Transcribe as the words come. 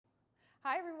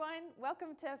Hi everyone, welcome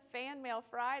to Fan Mail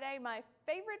Friday, my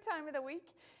favorite time of the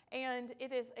week, and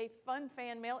it is a fun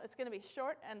fan mail. It's going to be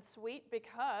short and sweet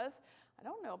because I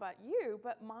don't know about you,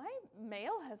 but my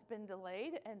mail has been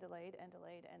delayed and delayed and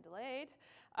delayed and delayed.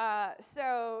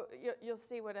 So you'll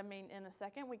see what I mean in a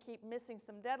second. We keep missing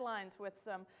some deadlines with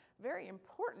some very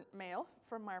important mail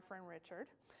from our friend Richard.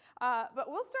 But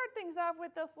we'll start things off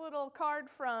with this little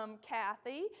card from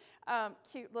Kathy.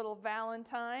 Cute little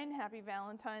Valentine. Happy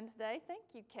Valentine's Day. Thank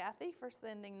you, Kathy, for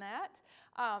sending that.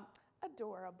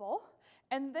 Adorable.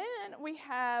 And then we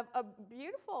have a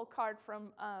beautiful card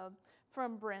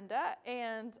from Brenda,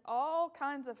 and all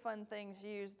kinds of fun things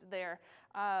used there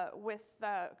with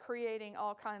creating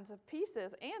all kinds of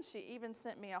pieces. And she even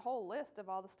sent me a whole list of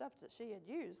all the stuff that she had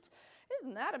used.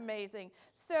 Isn't that amazing?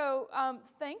 So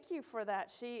thank you for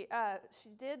that. She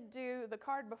did do the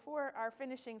card before our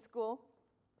finishing school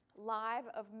live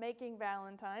of making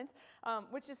Valentines,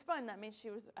 which is fun. That means she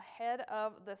was ahead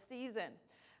of the season,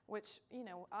 which, you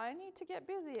know, I need to get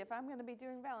busy if I'm going to be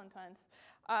doing Valentines.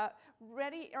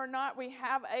 Ready or not, we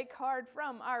have a card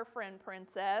from our friend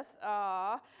Princess.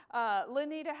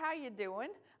 Lenita, how you doing?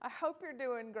 I hope you're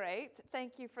doing great.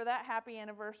 Thank you for that. Happy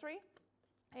anniversary.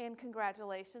 And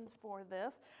congratulations for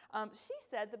this. She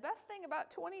said the best thing about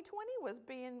 2020 was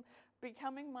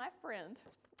becoming my friend.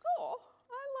 Oh,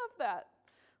 I love that.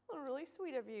 Really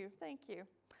sweet of you. Thank you.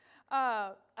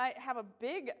 I have a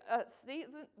big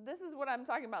season. This is what I'm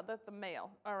talking about, the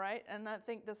mail, all right? And I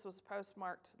think this was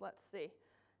postmarked, let's see.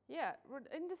 Yeah,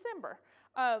 in December.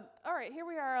 All right, here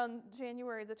we are on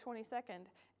January the 22nd.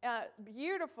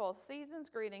 Beautiful season's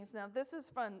greetings. Now, this is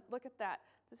fun. Look at that.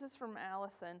 This is from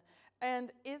Allison.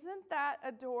 And isn't that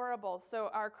adorable?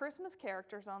 So our Christmas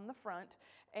characters on the front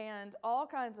and all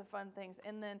kinds of fun things.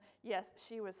 And then, yes,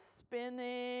 she was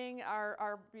spinning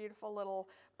our beautiful little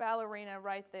ballerina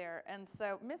right there. And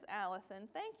so, Miss Allison,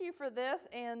 thank you for this.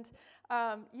 And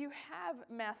you have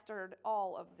mastered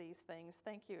all of these things.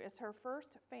 Thank you. It's her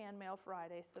first Fan Mail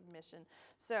Friday submission.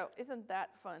 So isn't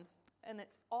that fun? And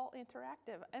it's all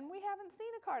interactive. And we haven't seen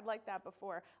a card like that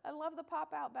before. I love the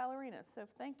pop-out ballerina, so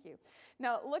thank you.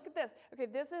 Now, look at this. Okay,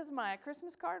 this is my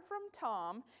Christmas card from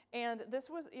Tom. And this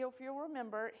was, if you'll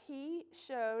remember, he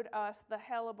showed us the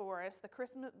Helleborus, the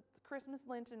Christmas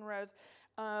Lenten rose,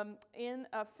 in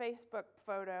a Facebook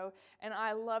photo. And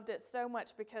I loved it so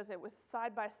much because it was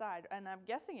side by side. And I'm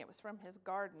guessing it was from his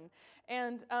garden.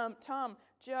 And Tom,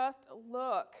 just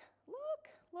look.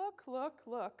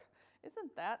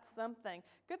 Isn't that something?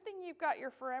 Good thing you've got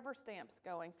your forever stamps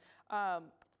going,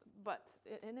 and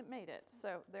it made it,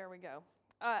 so there we go.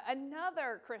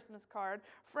 Another Christmas card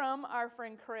from our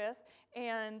friend Chris,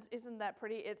 and isn't that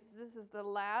pretty? This is the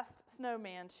last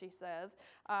snowman, she says.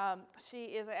 She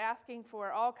is asking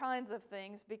for all kinds of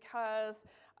things because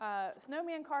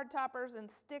snowman card toppers and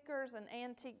stickers and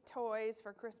antique toys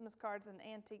for Christmas cards and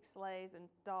antique sleighs and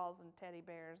dolls and teddy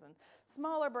bears and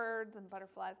smaller birds and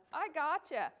butterflies. I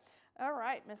gotcha. All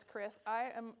right, Miss Chris,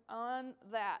 I am on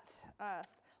that.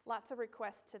 Lots of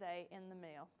requests today in the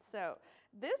mail. So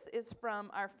this is from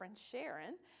our friend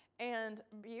Sharon, and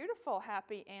beautiful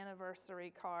happy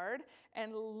anniversary card.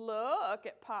 And look,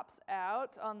 it pops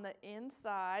out on the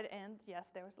inside. And yes,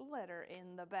 there was a letter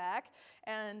in the back.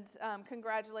 And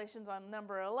congratulations on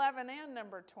number 11 and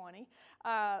number 20.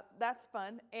 That's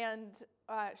fun. And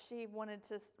she wanted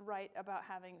to write about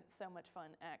having so much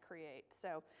fun at Create.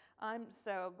 So I'm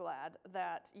so glad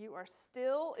that you are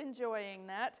still enjoying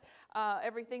that,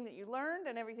 everything that you learned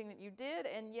and everything that you did.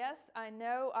 And yes, I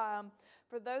know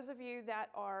for those of you that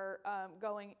are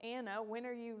going, Anna, when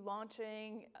are you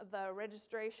launching the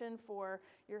registration for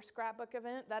your scrapbook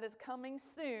event? That is coming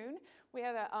soon. We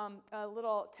had a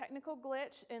little technical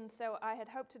glitch, and so I had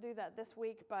hoped to do that this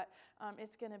week, but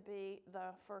it's going to be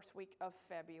the first week of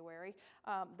February.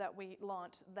 That we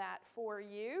launch that for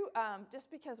you, just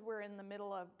because we're in the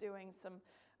middle of doing some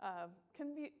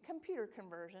computer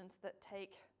conversions that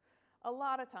take a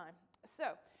lot of time.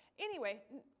 So anyway,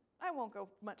 I won't go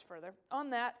much further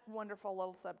on that wonderful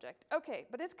little subject. Okay,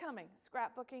 but it's coming.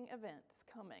 Scrapbooking events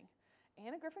coming.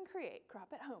 Anna Griffin Create, Crop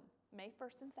at Home. May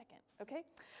 1st and 2nd, okay?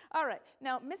 All right,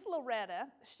 now Miss Loretta,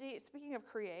 speaking of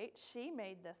Create, she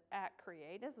made this at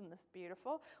Create. Isn't this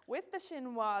beautiful? With the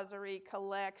chinoiserie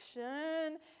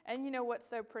collection. And you know what's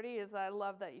so pretty is that I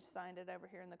love that you signed it over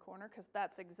here in the corner because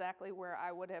that's exactly where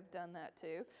I would have done that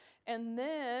too. And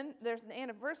then there's an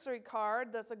anniversary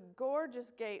card that's a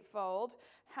gorgeous gatefold.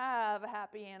 Have a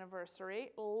happy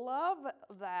anniversary. Love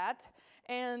that.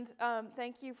 And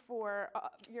thank you for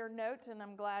your note, and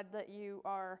I'm glad that you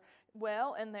are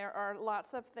well, and there are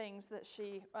lots of things that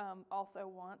she also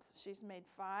wants. She's made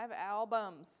 5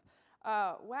 albums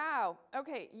Wow.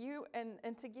 Okay, you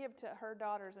and to give to her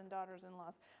daughters and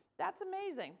daughters-in-laws. That's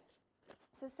amazing.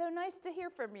 So nice to hear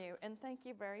from you, and thank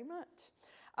you very much.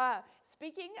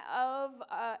 Speaking of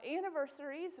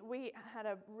anniversaries, we had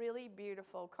a really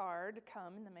beautiful card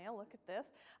come in the mail. Look at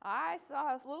this. I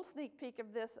saw a little sneak peek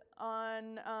of this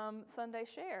on Sunday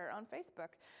Share on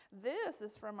Facebook. This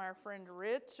is from our friend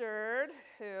Richard,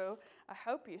 who I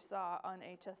hope you saw on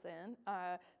HSN,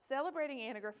 celebrating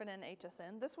Anna Griffin and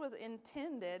HSN. This was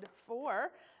intended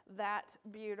for that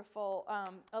beautiful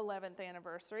 11th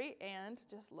anniversary, and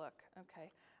just look,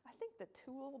 okay. I think the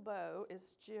tulle bow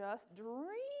is just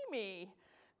dreamy.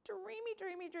 Dreamy,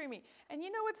 dreamy, dreamy. And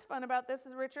you know what's fun about this,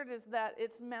 Richard, is that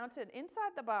it's mounted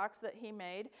inside the box that he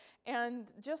made,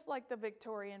 and just like the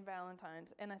Victorian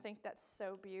Valentines. And I think that's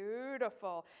so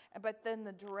beautiful. But then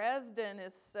the Dresden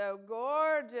is so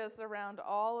gorgeous around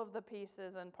all of the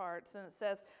pieces and parts. And it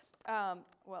says,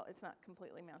 well, it's not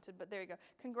completely mounted, but there you go.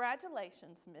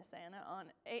 Congratulations, Miss Anna,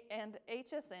 and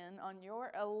HSN on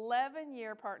your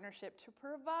 11-year partnership to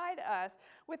provide us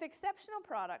with exceptional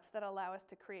products that allow us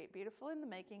to create beautiful in the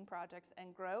making projects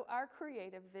and grow our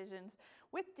creative visions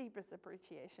with deepest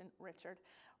appreciation, Richard.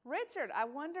 Richard, I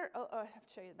wonder, I have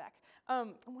to show you the back. I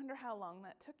wonder how long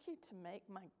that took you to make.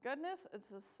 My goodness,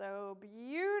 this is so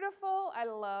beautiful. I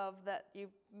love that you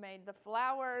made the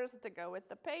flowers to go with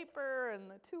the paper and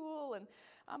the tulle, and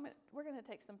we're going to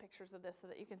take some pictures of this so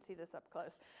that you can see this up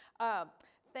close.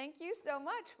 Thank you so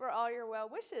much for all your well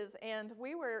wishes, and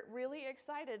we were really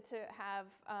excited to have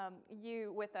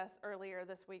you with us earlier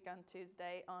this week on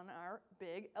Tuesday on our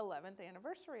big 11th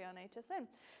anniversary on HSN.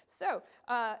 So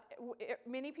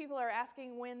many people are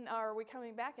asking when are we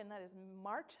coming back, and that is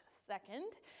March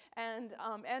 2nd,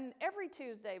 and every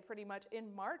Tuesday pretty much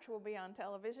in March we'll be on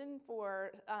television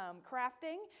for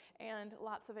crafting and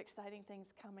lots of exciting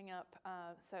things coming up.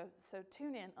 So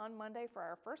tune in on Monday for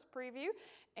our first preview,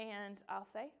 and I'll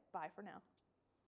say bye for now.